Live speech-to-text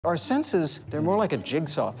Our senses, they're more like a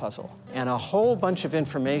jigsaw puzzle, and a whole bunch of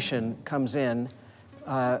information comes in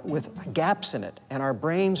with gaps in it, and our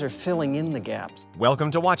brains are filling in the gaps. Welcome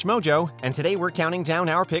to Watch Mojo, and today we're counting down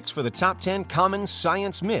our picks for the top 10 common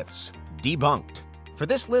science myths, debunked. For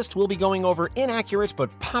this list, we'll be going over inaccurate but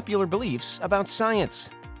popular beliefs about science.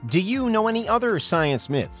 Do you know any other science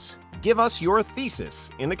myths? Give us your thesis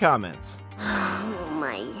in the comments. Oh,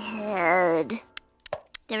 my head.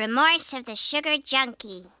 The remorse of the sugar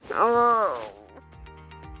junkie. Oh.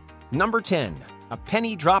 Number 10. A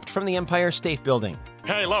penny dropped from the Empire State Building.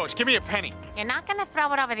 Hey, Lois, give me a penny. You're not gonna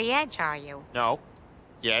throw it over the edge, are you? No.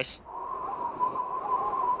 Yes.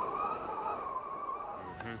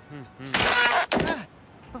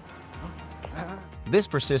 This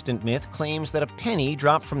persistent myth claims that a penny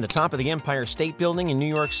dropped from the top of the Empire State Building in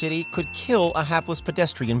New York City could kill a hapless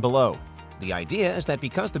pedestrian below. The idea is that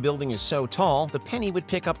because the building is so tall, the penny would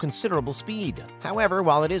pick up considerable speed. However,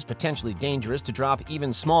 while it is potentially dangerous to drop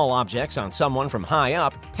even small objects on someone from high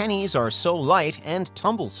up, pennies are so light and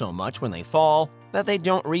tumble so much when they fall that they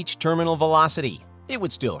don't reach terminal velocity. It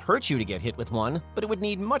would still hurt you to get hit with one, but it would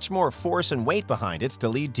need much more force and weight behind it to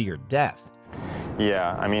lead to your death.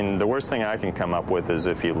 Yeah, I mean, the worst thing I can come up with is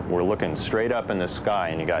if you were looking straight up in the sky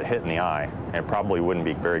and you got hit in the eye, it probably wouldn't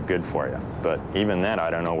be very good for you. But even then,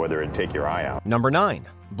 I don't know whether it'd take your eye out. Number 9.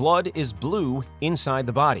 Blood is blue inside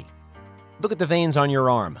the body. Look at the veins on your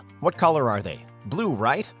arm. What color are they? Blue,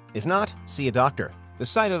 right? If not, see a doctor. The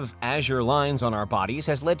sight of azure lines on our bodies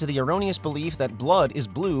has led to the erroneous belief that blood is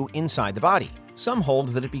blue inside the body. Some hold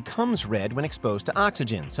that it becomes red when exposed to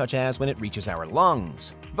oxygen, such as when it reaches our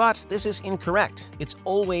lungs. But this is incorrect. It's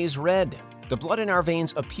always red. The blood in our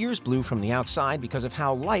veins appears blue from the outside because of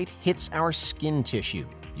how light hits our skin tissue.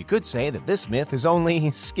 You could say that this myth is only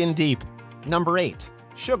skin deep. Number 8.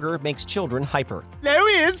 Sugar makes children hyper.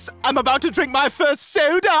 Lois, I'm about to drink my first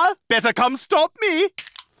soda. Better come stop me.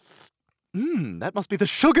 That must be the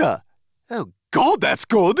sugar. Oh, God, that's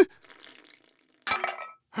good.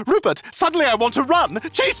 Rupert, suddenly I want to run!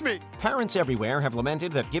 Chase me! Parents everywhere have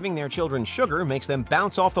lamented that giving their children sugar makes them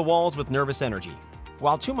bounce off the walls with nervous energy.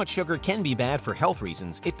 While too much sugar can be bad for health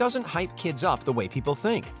reasons, it doesn't hype kids up the way people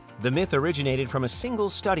think. The myth originated from a single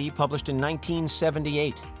study published in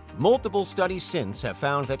 1978. Multiple studies since have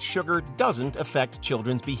found that sugar doesn't affect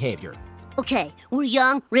children's behavior. Okay, we're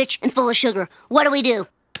young, rich, and full of sugar. What do?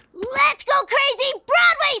 Let's go crazy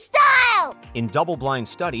Broadway style! In double-blind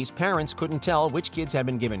studies, parents couldn't tell which kids had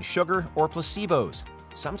been given sugar or placebos.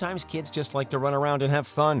 Sometimes kids just like to run around and have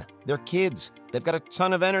fun. They're kids. They've got a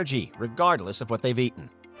ton of energy, regardless of what they've eaten.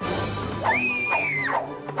 I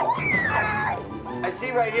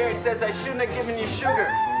see right here it says I shouldn't have given you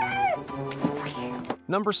sugar.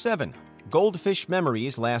 Number 7. Goldfish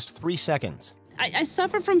memories last 3 seconds. I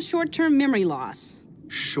suffer from short-term memory loss.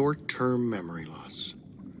 Short-term memory loss.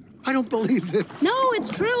 I don't believe this. No, it's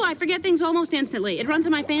true. I forget things almost instantly. It runs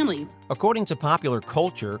in my family. According to popular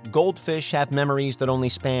culture, goldfish have memories that only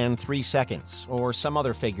span 3 seconds, or some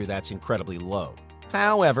other figure that's incredibly low.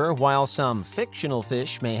 However, while some fictional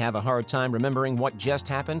fish may have a hard time remembering what just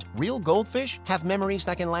happened, real goldfish have memories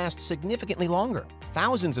that can last significantly longer.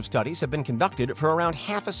 Thousands of studies have been conducted for around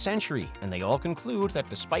half a century, and they all conclude that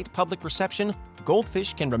despite public perception,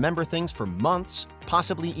 goldfish can remember things for months,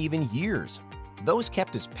 possibly even years. Those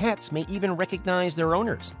kept as pets may even recognize their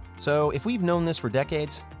owners. So if we've known this for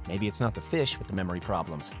decades, maybe it's not the fish with the memory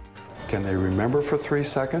problems. Can they remember for 3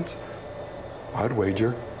 seconds? I'd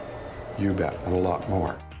wager you bet, and a lot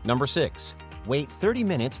more. Number 6. Wait 30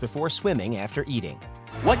 minutes before swimming after eating.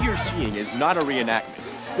 What you're seeing is not a reenactment.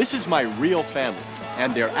 This is my real family,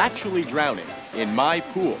 and they're actually drowning in my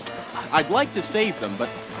pool. I'd like to save them, but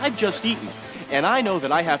I've just eaten, and I know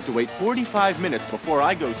that I have to wait 45 minutes before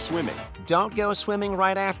I go swimming. Don't go swimming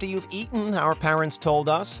right after you've eaten, our parents told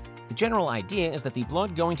us. The general idea is that the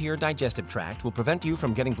blood going to your digestive tract will prevent you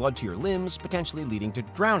from getting blood to your limbs, potentially leading to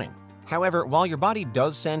drowning. However, while your body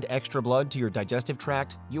does send extra blood to your digestive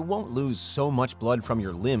tract, you won't lose so much blood from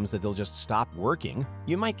your limbs that they'll just stop working.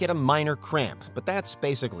 You might get a minor cramp, but that's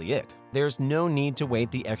basically it. There's no need to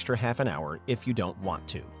wait the extra half an hour if you don't want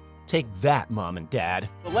to. Take that, Mom and Dad.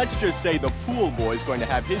 But let's just say the pool boy's going to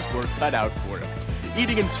have his work cut out for him.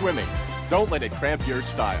 Eating and swimming. Don't let it cramp your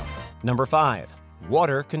style. Number 5.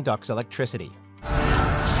 Water conducts electricity.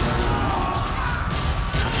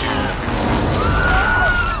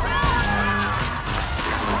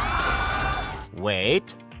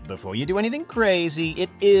 Wait. Before you do anything crazy, it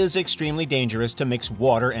is extremely dangerous to mix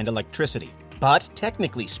water and electricity. But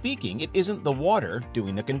technically speaking, it isn't the water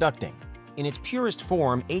doing the conducting. In its purest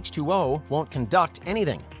form, H2O won't conduct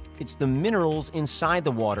anything. It's the minerals inside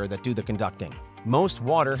the water that do the conducting. Most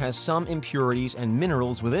water has some impurities and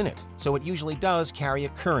minerals within it, so it usually does carry a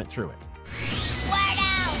current through it.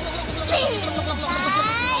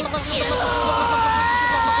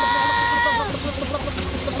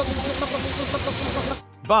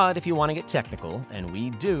 But if you want to get technical, and we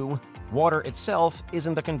do, water itself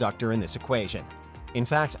isn't the conductor in this equation. In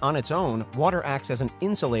fact, on its own, water acts as an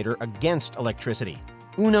insulator against electricity.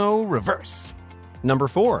 Uno reverse. Number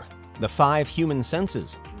 4, the 5 human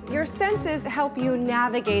senses. Your senses help you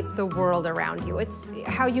navigate the world around you. It's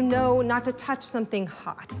how you know not to touch something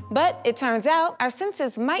hot. But it turns out our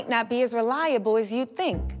senses might not be as reliable as you'd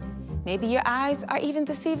think. Maybe your eyes are even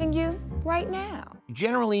deceiving you right now.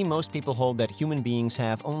 Generally, most people hold that human beings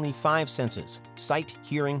have only 5 senses: sight,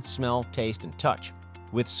 hearing, smell, taste, and touch,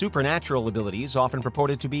 with supernatural abilities often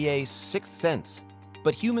purported to be a 6th sense.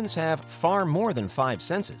 But humans have far more than 5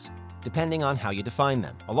 senses, depending on how you define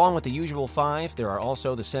them. Along with the usual 5, there are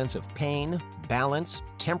also the sense of pain, balance,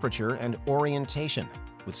 temperature, and orientation,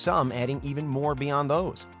 with some adding even more beyond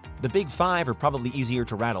those. The big 5 are probably easier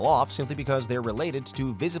to rattle off simply because they're related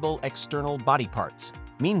to visible external body parts.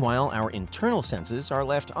 Meanwhile, our internal senses are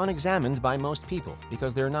left unexamined by most people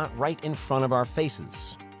because they're not right in front of our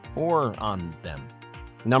faces, or on them.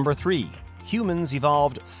 Number 3, humans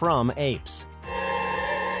evolved from apes.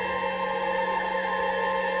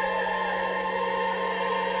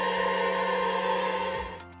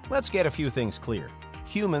 Let's get a few things clear.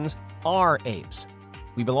 Humans are apes.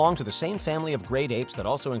 We belong to the same family of great apes that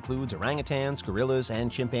also includes orangutans, gorillas,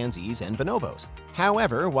 and chimpanzees, and bonobos.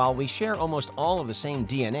 However, while we share almost all of the same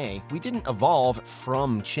DNA, we didn't evolve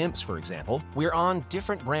from chimps, for example. We're on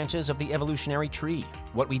different branches of the evolutionary tree.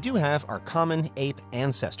 What we do have are common ape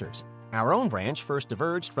ancestors. Our own branch first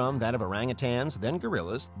diverged from that of orangutans, then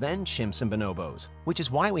gorillas, then chimps and bonobos, which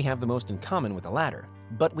is why we have the most in common with the latter.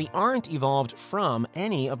 But we aren't evolved from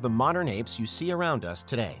any of the modern apes you see around us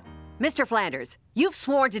today. Mr. Flanders, you've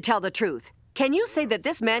sworn to tell the truth. Can you say that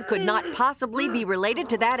this man could not possibly be related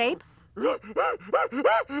to that ape?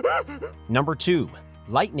 Number 2,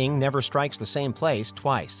 lightning never strikes the same place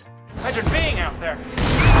twice. Imagine being out there.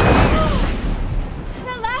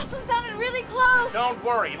 That last one sounded really close. Don't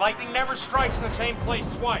worry, lightning never strikes in the same place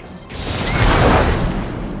twice.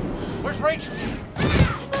 Where's Rachel? I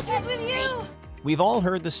thought she was with you. We've all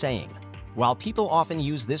heard the saying. While people often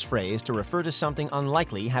use this phrase to refer to something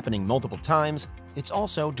unlikely happening multiple times, it's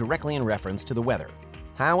also directly in reference to the weather.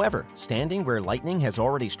 However, standing where lightning has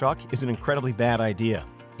already struck is an incredibly bad idea.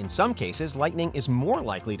 In some cases, lightning is more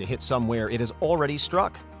likely to hit somewhere it has already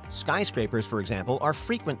struck. Skyscrapers, for example, are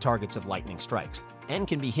frequent targets of lightning strikes and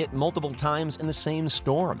can be hit multiple times in the same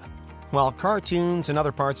storm. While cartoons and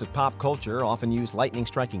other parts of pop culture often use lightning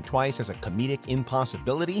striking twice as a comedic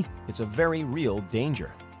impossibility, it's a very real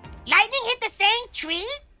danger. Lightning hit the same tree?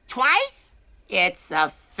 Twice? It's a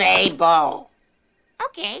fable.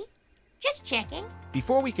 Okay, just checking.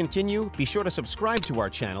 Before we continue, be sure to subscribe to our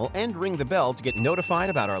channel and ring the bell to get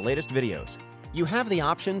notified about our latest videos. You have the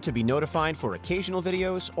option to be notified for occasional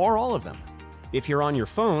videos or all of them. If you're on your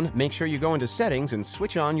phone, make sure you go into Settings and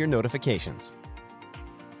switch on your notifications.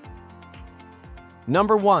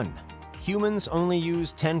 Number 1, humans only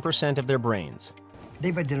use 10% of their brains.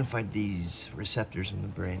 They've identified these receptors in the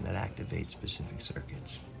brain that activate specific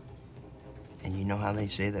circuits. And you know how they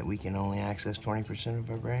say that we can only access 20% of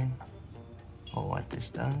our brain? Well, what this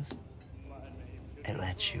does, it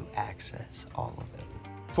lets you access all of it.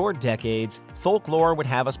 For decades, folklore would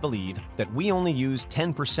have us believe that we only use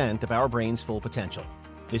 10% of our brain's full potential.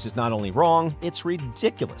 This is not only wrong, it's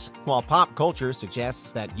ridiculous. While pop culture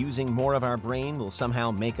suggests that using more of our brain will somehow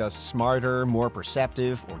make us smarter, more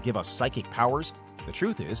perceptive, or give us psychic powers, the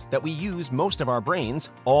truth is that we use most of our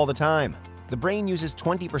brains all the time. The brain uses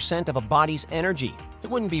 20% of a body's energy. It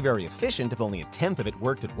wouldn't be very efficient if only a tenth of it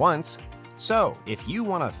worked at once. So, if you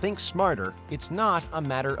want to think smarter, it's not a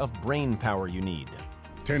matter of brain power you need.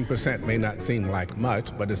 10% may not seem like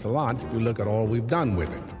much, but it's a lot if you look at all we've done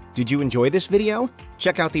with it. Did you enjoy this video?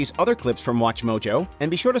 Check out these other clips from WatchMojo,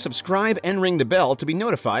 and be sure to subscribe and ring the bell to be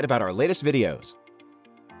notified about our latest videos.